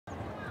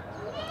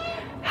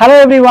Hello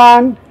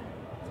everyone,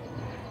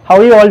 how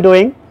are you all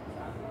doing?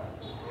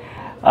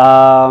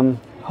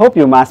 Hope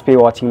you must be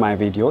watching my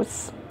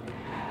videos,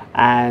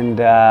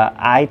 and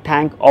I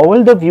thank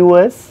all the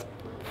viewers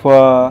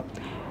for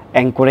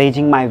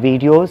encouraging my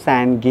videos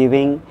and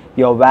giving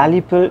your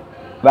valuable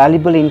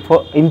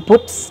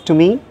inputs to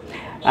me,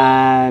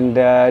 and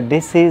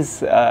this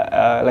is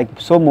like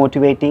so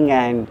motivating,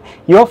 and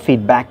your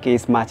feedback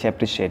is much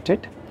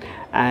appreciated.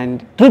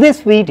 And through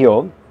this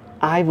video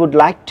I would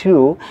like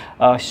to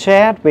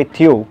share with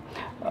you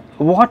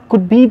what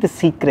could be the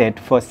secret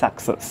for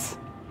success.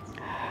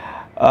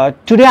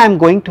 Today I am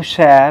going to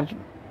share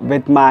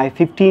with my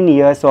 15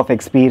 years of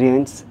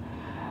experience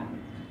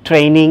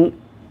training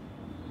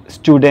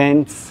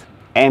students,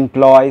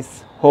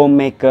 employees,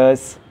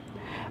 homemakers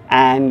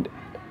and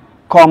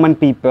common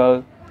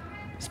people,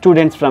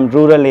 students from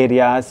rural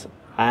areas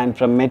and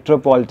from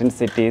metropolitan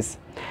cities,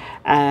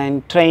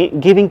 and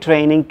giving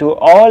training to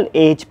all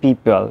age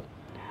people.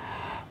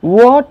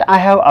 What I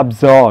have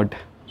observed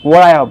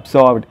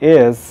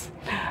is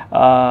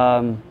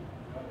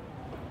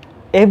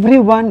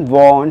everyone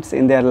wants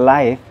in their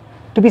life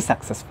to be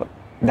successful,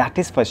 that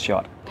is for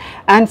sure,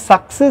 and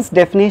success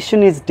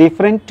definition is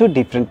different to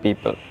different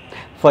people.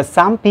 For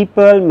some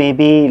people,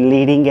 maybe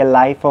leading a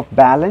life of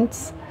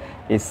balance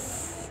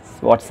is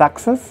what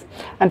success,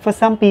 and for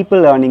some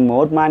people earning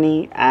more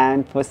money,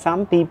 and for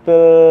some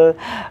people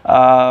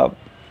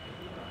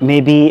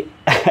maybe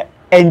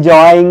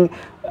enjoying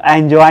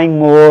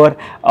more,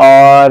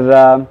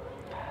 or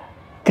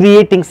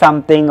creating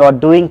something, or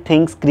doing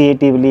things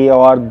creatively,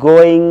 or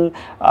going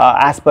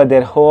as per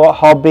their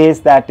hobbies,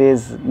 that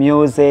is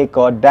music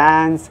or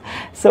dance.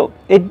 So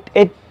it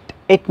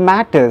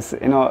matters,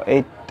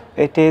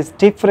 it is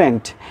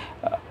different.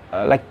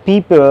 Like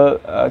people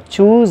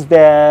choose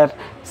their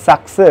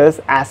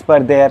success as per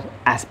their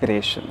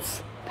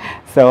aspirations.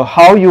 So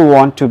how you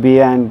want to be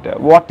and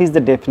what is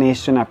the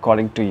definition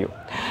according to you.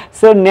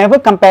 So never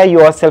compare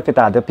yourself with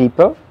other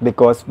people,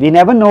 because we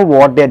never know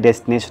what their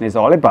destination is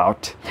all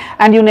about,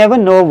 and you never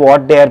know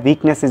what their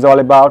weakness is all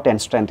about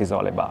and strength is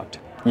all about.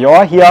 You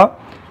are here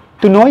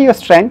to know your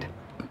strength,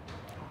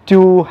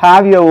 to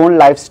have your own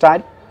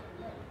lifestyle.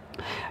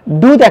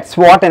 Do that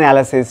SWOT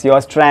analysis, your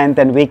strength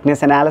and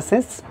weakness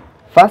analysis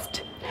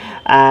first,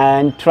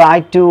 and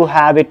try to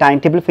have a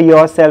timetable for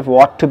yourself,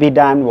 what to be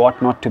done,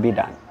 what not to be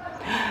done.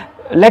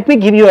 Let me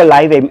give you a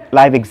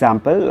live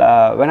example.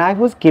 When I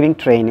was giving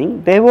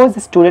training, there was a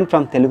student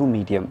from Telugu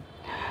medium.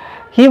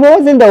 He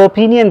was in the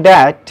opinion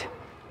that,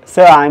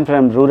 sir, I am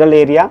from rural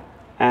area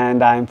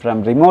and I am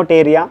from remote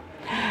area,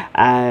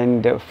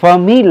 and for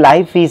me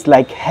life is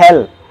like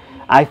hell.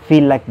 I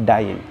feel like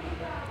dying.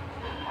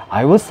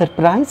 I was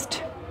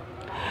surprised,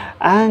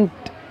 and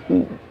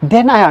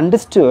then I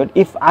understood,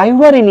 if I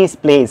were in his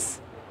place,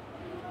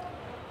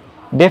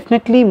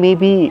 definitely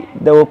maybe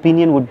the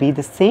opinion would be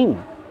the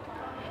same.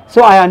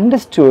 So I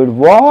understood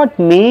what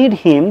made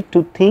him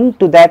to think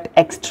to that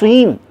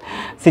extreme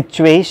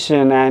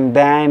situation, and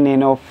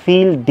then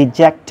feel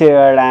dejected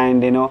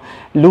and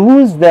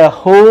lose the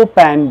hope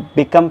and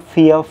become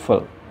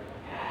fearful.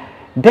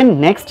 Then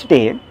next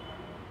day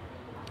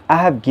I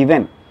have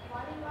given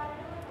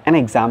an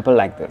example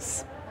like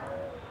this.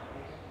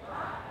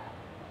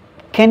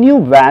 Can you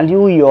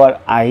value your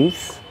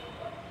eyes?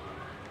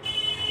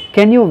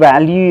 Can you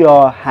value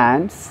your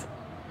hands,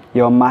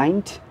 your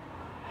mind?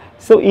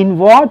 So in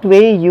what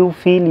way you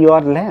feel you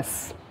are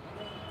less?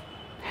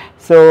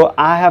 So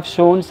I have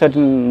shown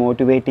certain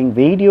motivating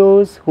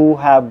videos who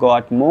have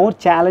got more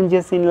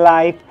challenges in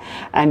life,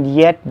 and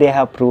yet they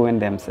have proven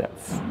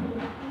themselves.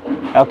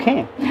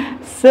 Okay,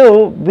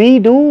 so we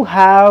do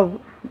have,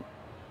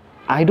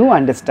 I do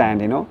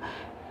understand,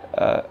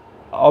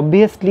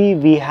 obviously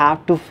we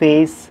have to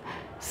face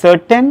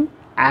certain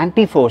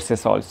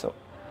anti-forces also.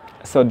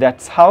 So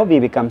that's how we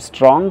become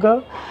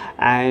stronger,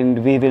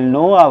 and we will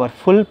know our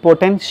full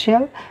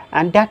potential,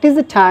 and that is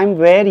the time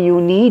where you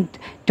need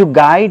to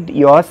guide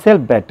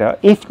yourself better.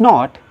 If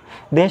not,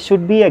 there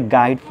should be a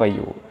guide for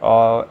you,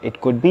 or it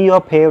could be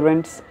your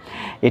parents,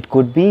 it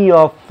could be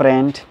your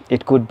friend,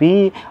 it could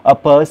be a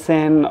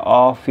person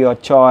of your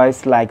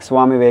choice like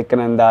Swami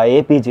Vivekananda,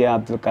 APJ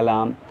Abdul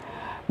Kalam,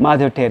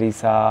 Mother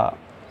Teresa,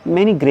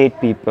 many great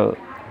people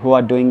who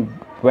are doing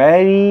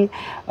great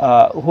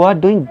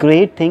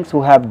things,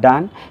 who have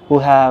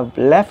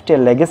left a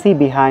legacy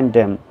behind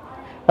them.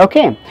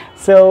 Okay,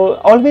 so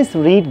always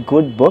read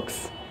good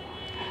books.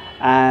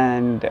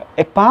 And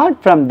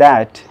apart from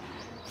that,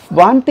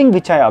 one thing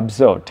which I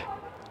observed,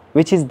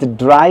 which is the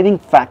driving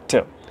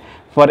factor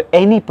for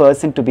any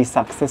person to be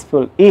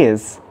successful,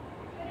 is,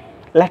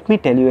 let me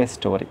tell you a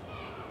story.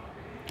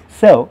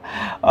 So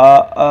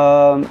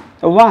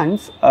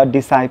once a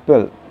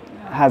disciple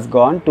has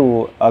gone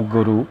to a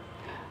guru,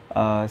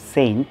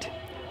 saint.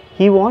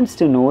 He wants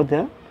to know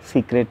the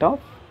secret of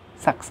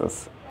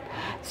success.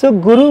 So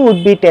guru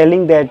would be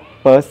telling that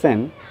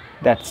person,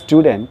 that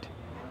student,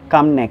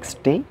 come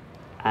next day,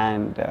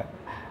 and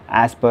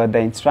as per the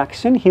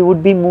instruction he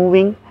would be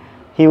moving,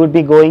 he would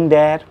be going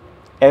there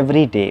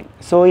every day.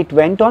 So it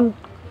went on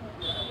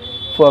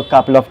for a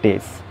couple of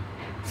days.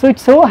 So it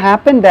so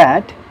happened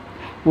that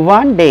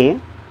one day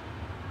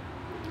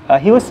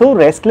he was so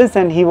restless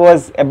and he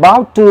was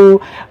about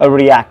to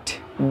react.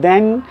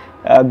 Then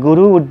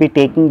Guru would be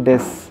taking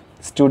this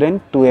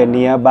student to a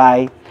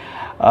nearby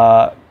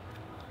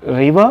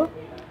river,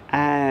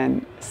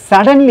 and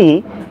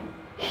suddenly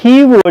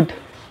he would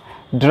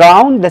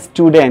drown the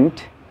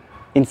student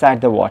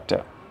inside the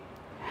water,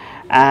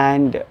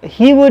 and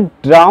he would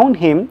drown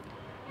him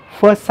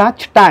for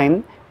such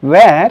time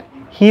where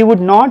he would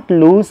not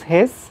lose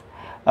his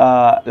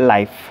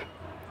life.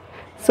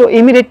 So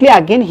immediately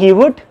again he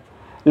would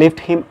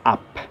lift him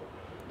up.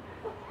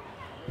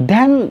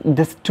 Then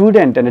the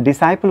student and the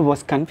disciple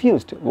was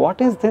confused.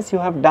 What is this you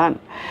have done?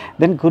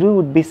 Then Guru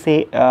would be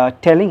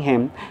telling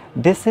him,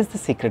 this is the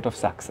secret of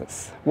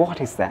success. What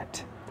is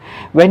that?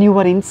 When you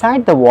were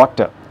inside the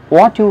water,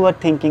 what you were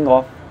thinking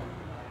of?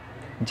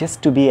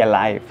 Just to be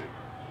alive,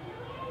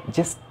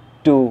 just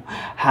to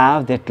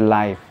have that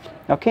life.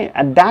 Okay,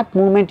 at that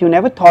moment you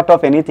never thought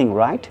of anything,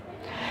 right?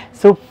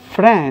 So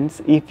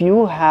friends, if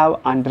you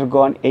have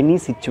undergone any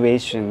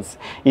situations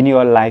in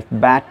your life,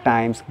 bad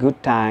times,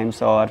 good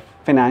times, or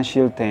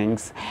financial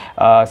things,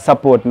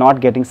 support, not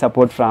getting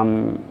support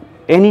from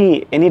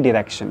any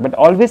direction, but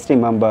always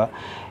remember,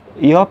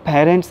 your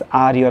parents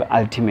are your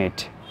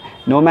ultimate.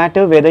 No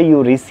matter whether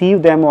you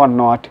receive them or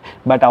not,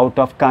 but out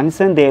of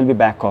concern they will be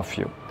back of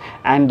you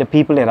and the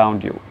people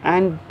around you,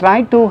 and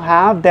try to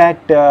have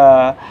that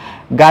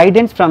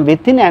guidance from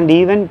within, and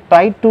even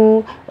try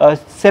to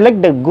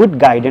select the good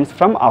guidance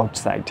from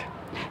outside.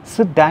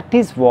 So that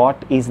is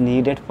what is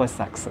needed for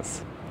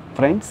success,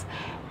 friends.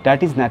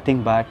 That is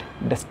nothing but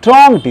the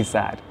strong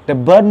desire, the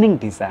burning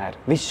desire,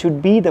 which should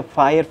be the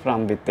fire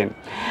from within,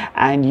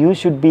 and you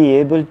should be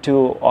able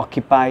to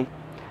occupy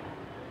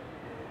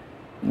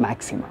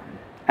maximum,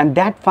 and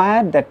that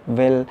fire that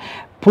will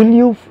pull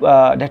you,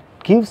 that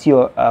gives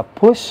you a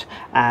push,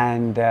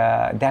 and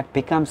that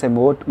becomes a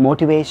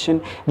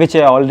motivation, which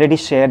I already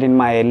shared in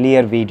my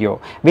earlier video,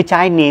 which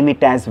I name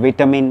it as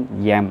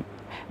vitamin M.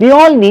 We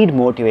all need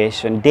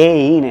motivation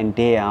day in and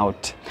day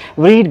out.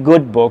 Read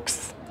good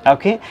books.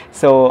 Okay,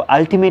 so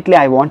ultimately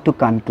I want to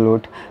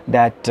conclude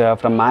that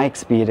from my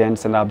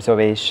experience and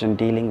observation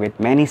dealing with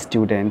many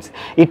students,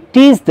 it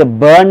is the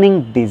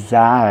burning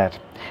desire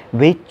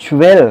which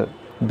will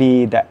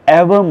be the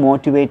ever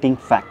motivating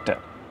factor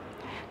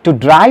to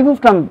drive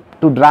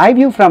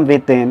you from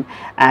within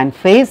and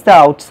face the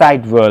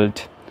outside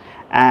world,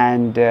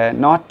 and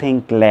not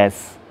think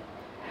less.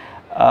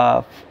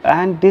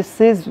 And this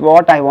is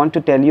what I want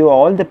to tell you,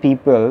 all the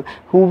people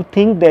who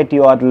think that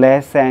you are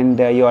less and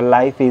your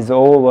life is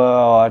over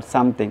or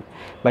something,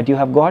 but you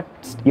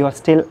are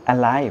still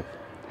alive.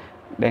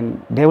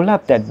 Then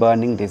develop that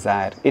burning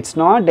desire. It's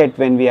not that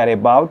when we are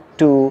about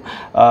to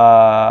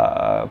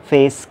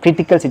face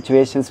critical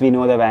situations we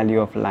know the value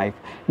of life.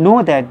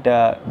 Know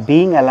that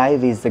being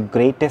alive is the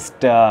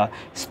greatest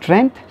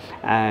strength,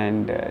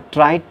 and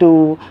try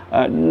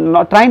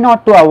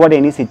not to avoid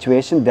any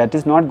situation that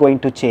is not going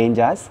to change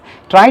us.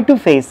 Try to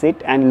face it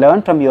and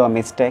learn from your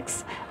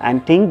mistakes,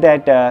 and think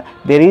that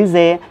there is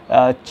a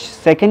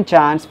second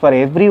chance for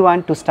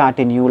everyone to start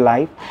a new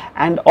life.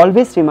 And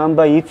always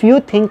remember, if you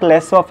think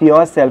less of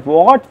yourself,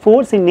 what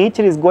force in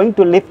nature is going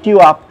to lift you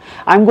up?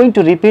 I am going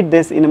to repeat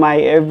this in my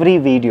every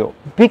video,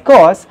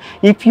 because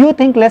if you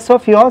think less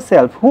of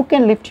yourself, who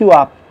can lift you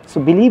up? So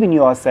believe in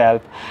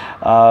yourself.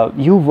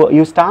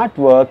 You start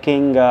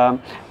working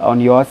on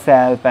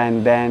yourself,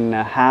 and then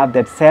have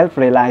that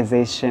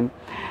self-realization,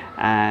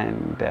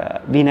 and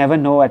we never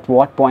know at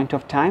what point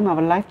of time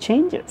our life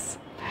changes.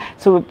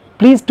 So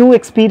please do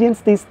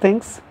experience these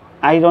things.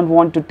 I don't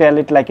want to tell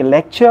it like a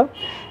lecture.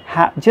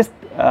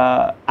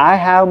 I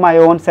have my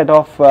own set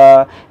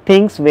of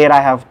things where I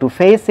have to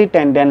face it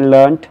and then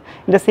learnt.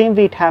 In the same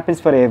way it happens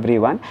for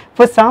everyone.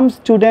 For some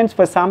students,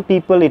 for some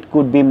people it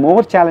could be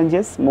more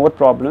challenges, more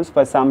problems.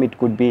 For some it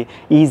could be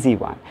easy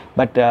one.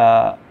 But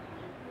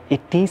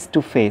it is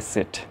to face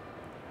it.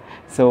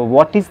 So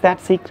what is that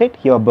secret?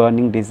 Your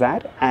burning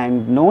desire,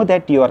 and know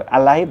that you are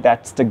alive.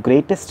 That's the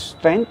greatest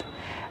strength.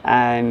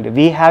 And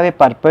we have a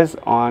purpose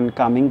on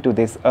coming to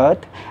this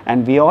earth,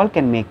 and we all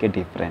can make a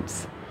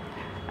difference.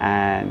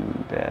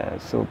 And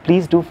so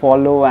please do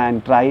follow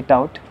and try it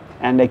out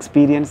and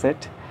experience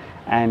it,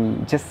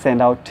 and just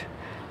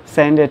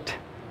send it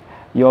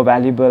your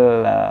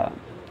valuable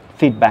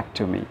feedback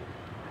to me.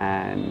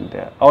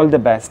 And all the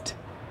best.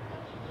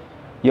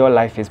 Your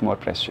life is more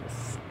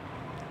precious.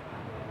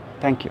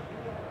 Thank you.